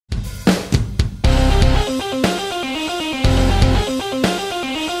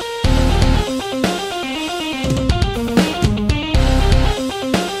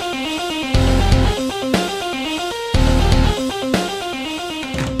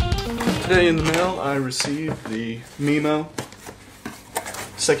Today in the mail I received the Mimo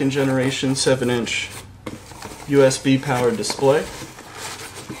 2nd generation 7-inch USB powered display.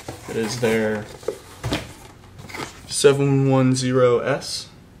 It is their 710S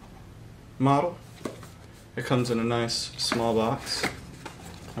model. It comes in a nice small box.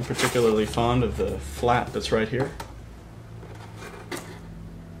 I'm particularly fond of the flap that's right here.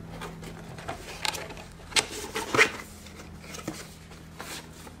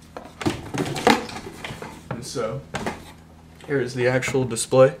 And so, here is the actual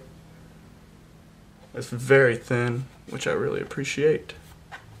display. It's very thin, which I really appreciate.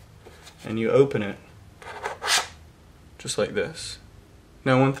 And you open it just like this.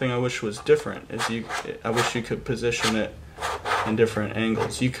 Now, one thing I wish was different is I wish you could position it in different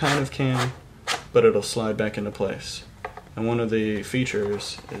angles. You kind of can, but it'll slide back into place. And one of the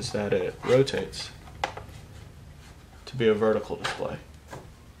features is that it rotates to be a vertical display.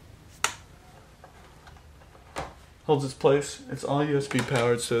 Holds its place. It's all USB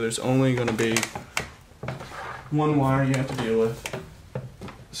powered, so there's only going to be one wire you have to deal with.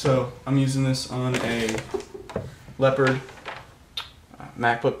 So I'm using this on a Leopard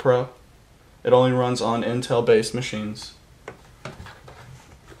MacBook Pro. It only runs on Intel based machines.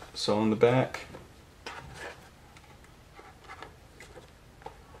 So on the back,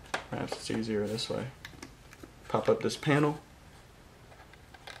 perhaps it's easier this way. Pop up this panel.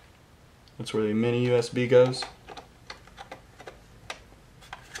 That's where the mini USB goes.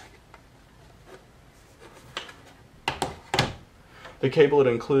 The cable it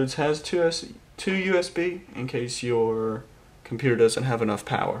includes has two USB in case your computer doesn't have enough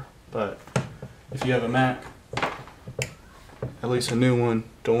power. But if you have a Mac, at least a new one,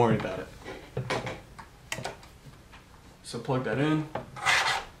 don't worry about it. So plug that in,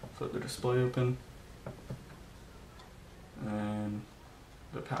 flip the display open, and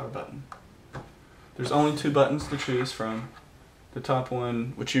the power button. There's only 2 buttons to choose from. The top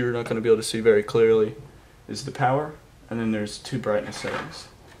one, which you're not going to be able to see very clearly, is the power. And then there's 2 brightness settings.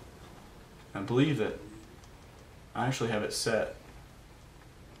 I believe that I actually have it set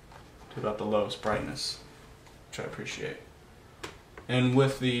to about the lowest brightness, which I appreciate. And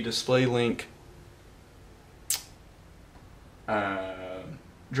with the display link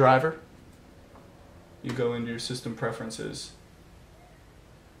driver, you go into your system preferences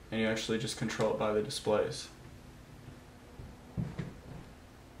and you actually just control it by the displays.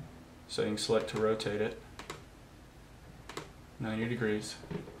 So you can select to rotate it 90 degrees.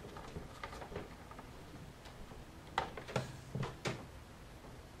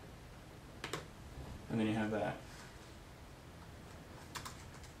 And then you have that.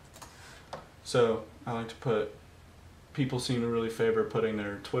 So I like to put, people seem to really favor putting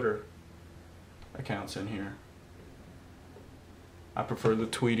their Twitter accounts in here. I prefer the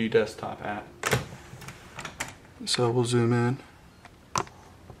Tweety desktop app. So we'll zoom in.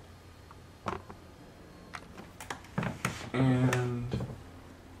 And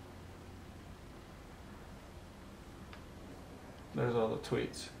there's all the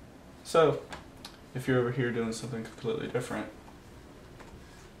tweets. So if you're over here doing something completely different,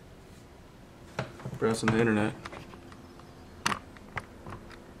 browsing the internet,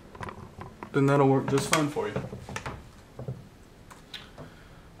 then that'll work just fine for you.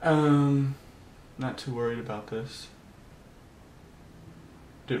 Not too worried about this.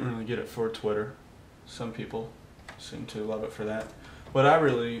 Didn't really get it for Twitter. Some people seem to love it for that. What I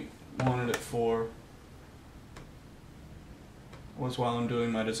really wanted it for was while I'm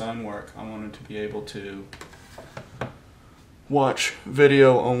doing my design work, I wanted to be able to watch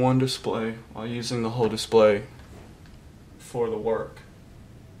video on one display while using the whole display for the work.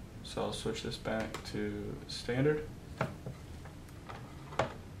 So I'll switch this back to standard,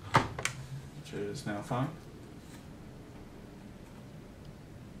 which is now fine.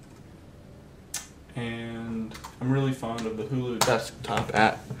 And I'm really fond of the Hulu desktop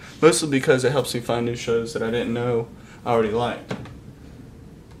app, mostly because it helps me find new shows that I didn't know I already liked.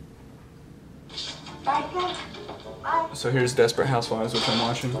 So here's Desperate Housewives, which I'm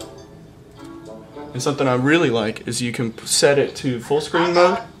watching. And something I really like is you can set it to full screen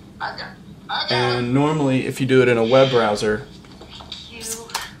mode. And normally if you do it in a web browser,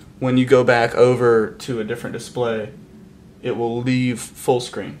 when you go back over to a different display, it will leave full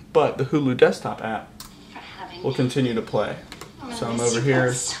screen. But the Hulu desktop app will continue to play. So I'm over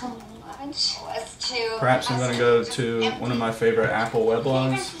here. Perhaps I'm going to go to one of my favorite Apple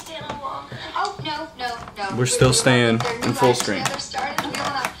weblogs. We're still staying in full screen.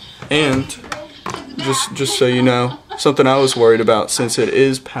 And just so you know, something I was worried about, since it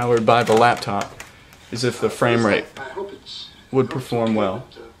is powered by the laptop, is if the frame rate would perform well.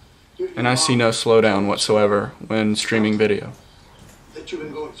 and I see no slowdown whatsoever when streaming video. That you've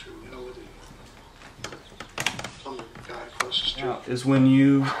been going through, you know, with the guy across the street. Now, is when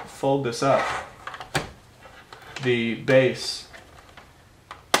you fold this up, the base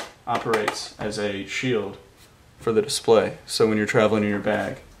operates as a shield for the display. So when you're traveling in your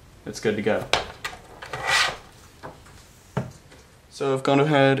bag, it's good to go. So I've gone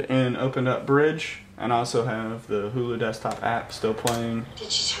ahead and opened up Bridge, and also have the Hulu desktop app still playing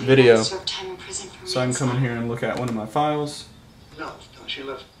video. So I can come in here and look at one of my files. No, she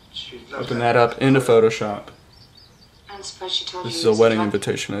left. Open that up into Photoshop. I'm surprised she told This is you a wedding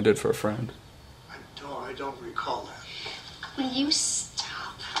invitation I did for a friend. I don't recall that. Will you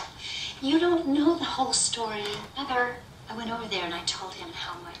stop? You don't know the whole story. Mother, I went over there and I told him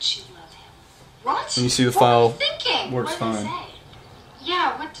how much you love him. What? And you see the file works fine.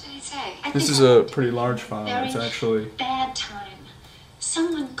 Yeah, what did he say? This is a pretty large file. It's actually bad time.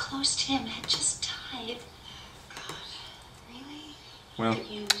 Someone close to him had just died. God, really? Well,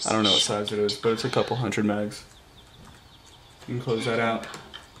 I don't know what size it is, but it's a couple hundred megs. You can close that out.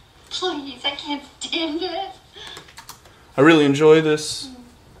 Please, I can't stand it. I really enjoy this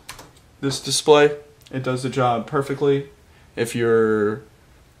display. It does the job perfectly. If you're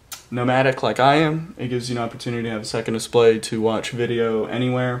nomadic like I am, it gives you an opportunity to have a second display to watch video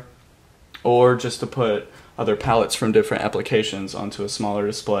anywhere, or just to put other palettes from different applications onto a smaller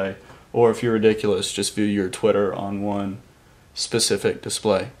display, or if you're ridiculous, just view your Twitter on one specific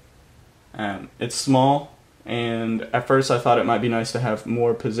display. It's small, and at first I thought it might be nice to have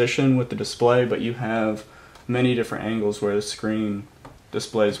more position with the display, but you have many different angles where the screen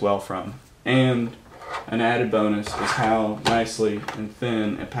displays well from. And an added bonus is how nicely and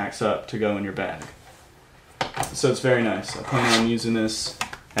thin it packs up to go in your bag. So it's very nice. I plan on using this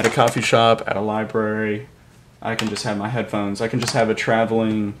at a coffee shop, at a library. I can just have my headphones. I can just have a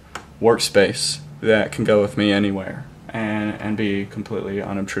traveling workspace that can go with me anywhere and be completely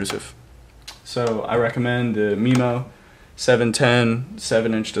unobtrusive. So I recommend the Mimo 710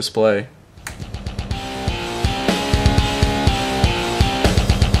 7-inch display